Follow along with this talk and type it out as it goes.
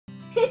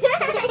Hey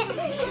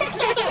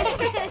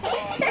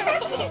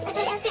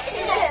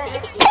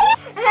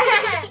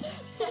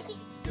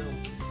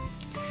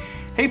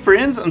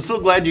friends, I'm so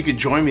glad you could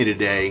join me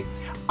today.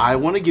 I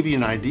want to give you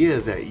an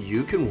idea that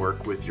you can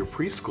work with your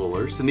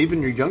preschoolers and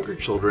even your younger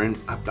children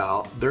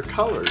about their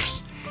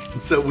colors.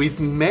 And so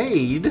we've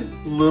made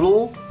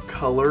little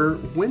color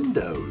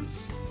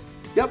windows.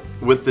 Yep,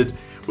 with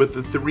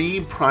the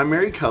three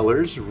primary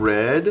colors,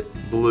 red,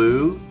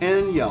 blue,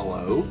 and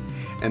yellow.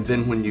 And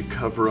then when you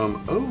cover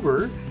them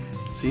over,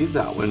 see,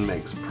 that one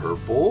makes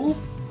purple.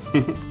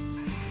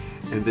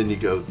 And then you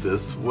go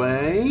this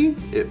way,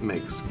 it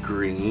makes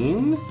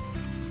green.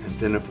 And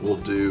then if we'll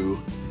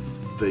do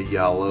the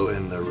yellow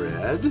and the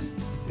red,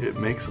 it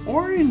makes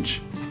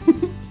orange.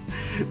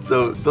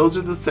 So those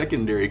are the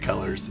secondary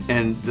colors,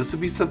 and this would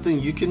be something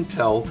you can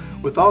tell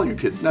with all your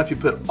kids. Now if you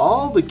put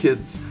all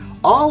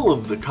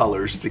of the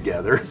colors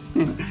together,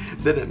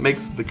 then it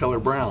makes the color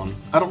brown.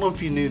 I don't know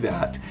if you knew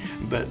that,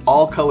 but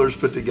all colors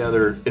put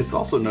together, it's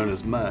also known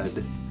as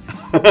mud.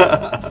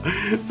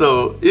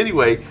 So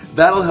anyway,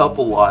 that'll help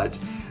a lot.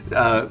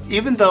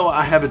 Even though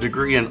I have a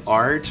degree in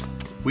art,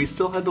 we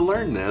still had to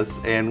learn this,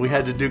 and we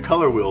had to do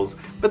color wheels,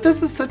 but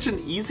this is such an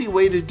easy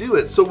way to do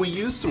it. So we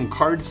used some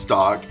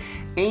cardstock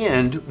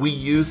and we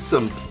used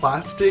some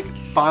plastic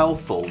file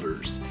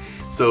folders.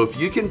 So if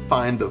you can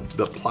find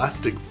the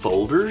plastic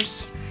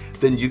folders,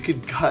 then you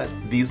could cut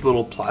these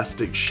little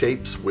plastic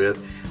shapes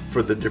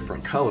for the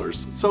different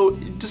colors. So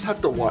you just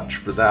have to watch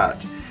for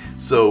that.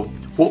 So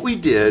what we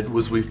did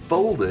was we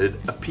folded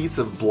a piece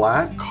of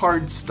black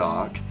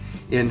cardstock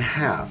in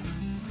half.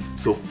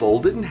 So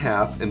fold it in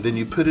half and then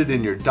you put it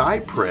in your die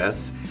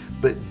press,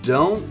 but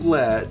don't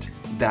let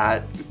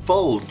that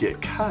fold get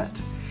cut.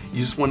 You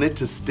just want it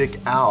to stick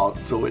out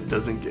so it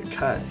doesn't get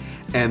cut.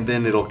 And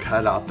then it'll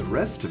cut out the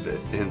rest of it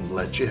and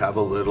let you have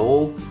a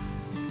little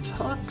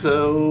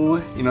taco,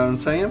 you know what I'm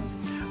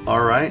saying?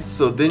 All right,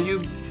 so then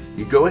you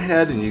go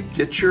ahead and you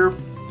get your,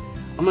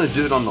 I'm gonna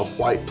do it on the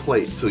white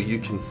plate so you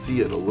can see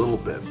it a little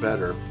bit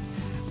better.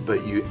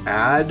 But you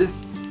add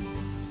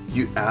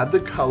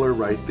the color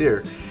right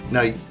there.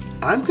 Now,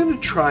 I'm gonna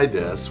try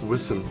this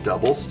with some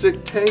double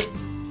stick tape.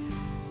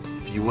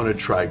 If you wanna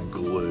try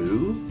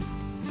glue,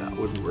 that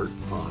would work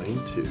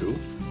fine too.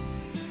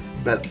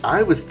 But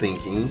I was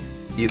thinking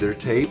either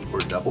tape or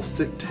double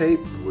stick tape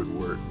would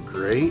work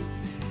great.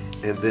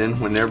 And then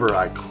whenever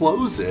I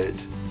close it,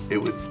 it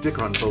would stick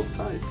on both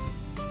sides.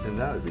 And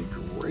that would be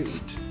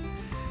great.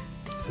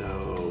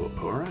 So,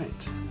 all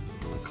right, I'm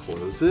gonna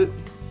close it.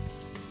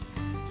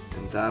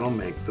 And that'll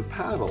make the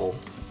paddle.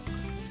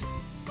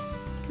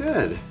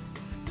 Good.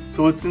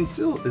 So it's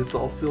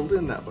all sealed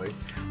in that way.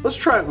 Let's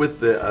try it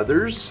with the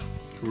others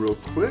real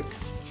quick.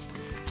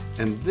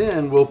 And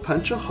then we'll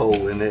punch a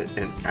hole in it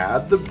and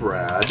add the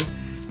brad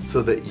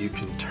so that you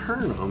can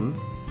turn them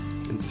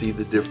and see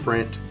the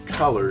different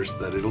colors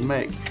that it'll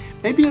make.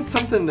 Maybe it's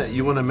something that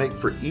you want to make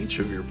for each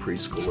of your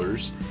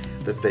preschoolers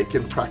that they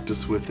can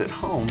practice with at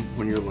home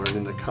when you're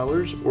learning the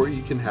colors, or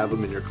you can have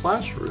them in your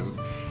classroom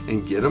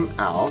and get them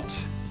out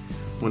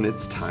when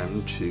it's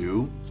time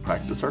to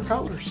practice our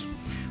colors.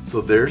 So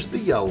there's the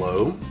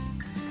yellow,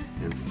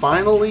 and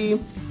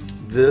finally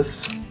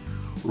this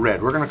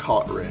red. We're gonna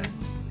call it red.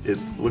 It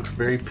looks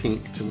very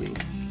pink to me.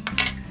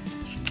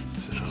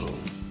 So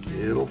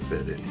it'll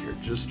fit in here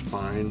just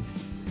fine,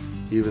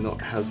 even though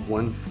it has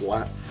one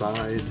flat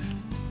side.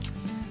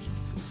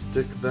 So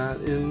stick that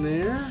in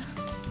there.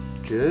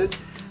 Good.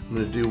 I'm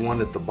gonna do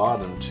one at the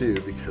bottom too,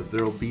 because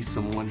there'll be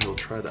someone who'll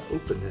try to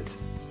open it.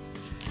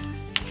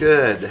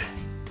 Good.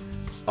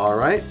 All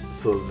right,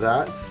 so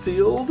that's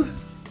sealed.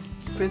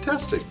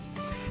 Fantastic.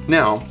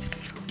 Now,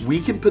 we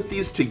can put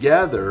these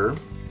together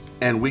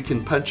and we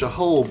can punch a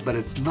hole, but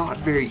it's not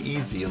very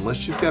easy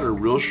unless you've got a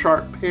real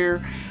sharp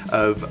pair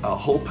of a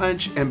hole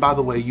punch. And by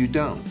the way, you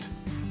don't,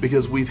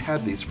 because we've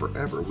had these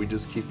forever. We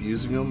just keep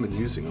using them and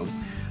using them.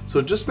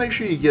 So just make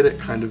sure you get it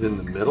kind of in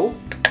the middle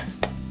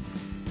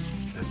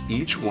of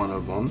each one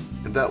of them,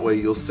 and that way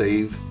you'll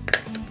save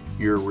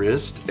your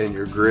wrist and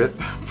your grip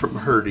from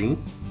hurting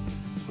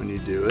when you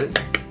do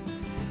it.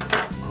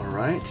 All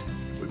right.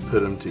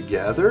 Put them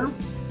together,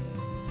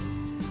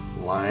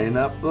 line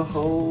up the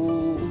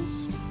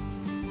holes.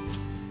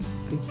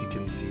 I think you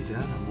can see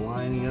that. I'm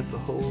lining up the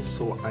holes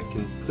so I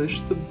can push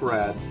the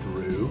brad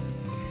through,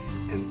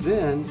 and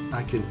then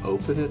I can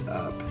open it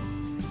up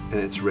and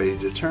it's ready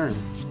to turn.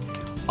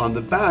 On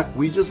the back,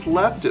 we just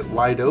left it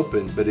wide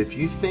open, but if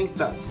you think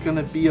that's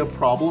gonna be a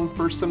problem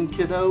for some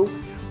kiddo,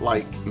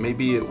 like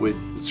maybe it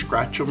would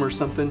scratch them or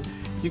something,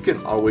 you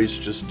can always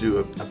just do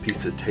a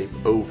piece of tape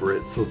over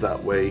it so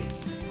that way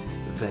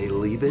they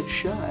leave it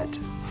shut.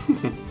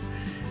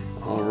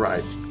 All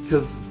right,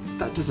 because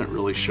that doesn't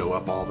really show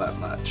up all that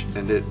much,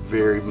 and it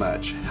very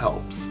much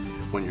helps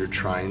when you're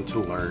trying to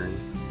learn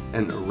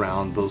and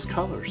around those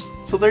colors.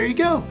 So there you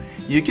go.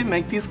 You can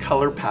make these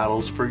color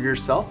paddles for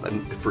yourself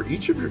and for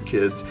each of your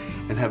kids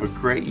and have a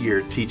great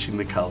year teaching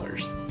the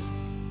colors.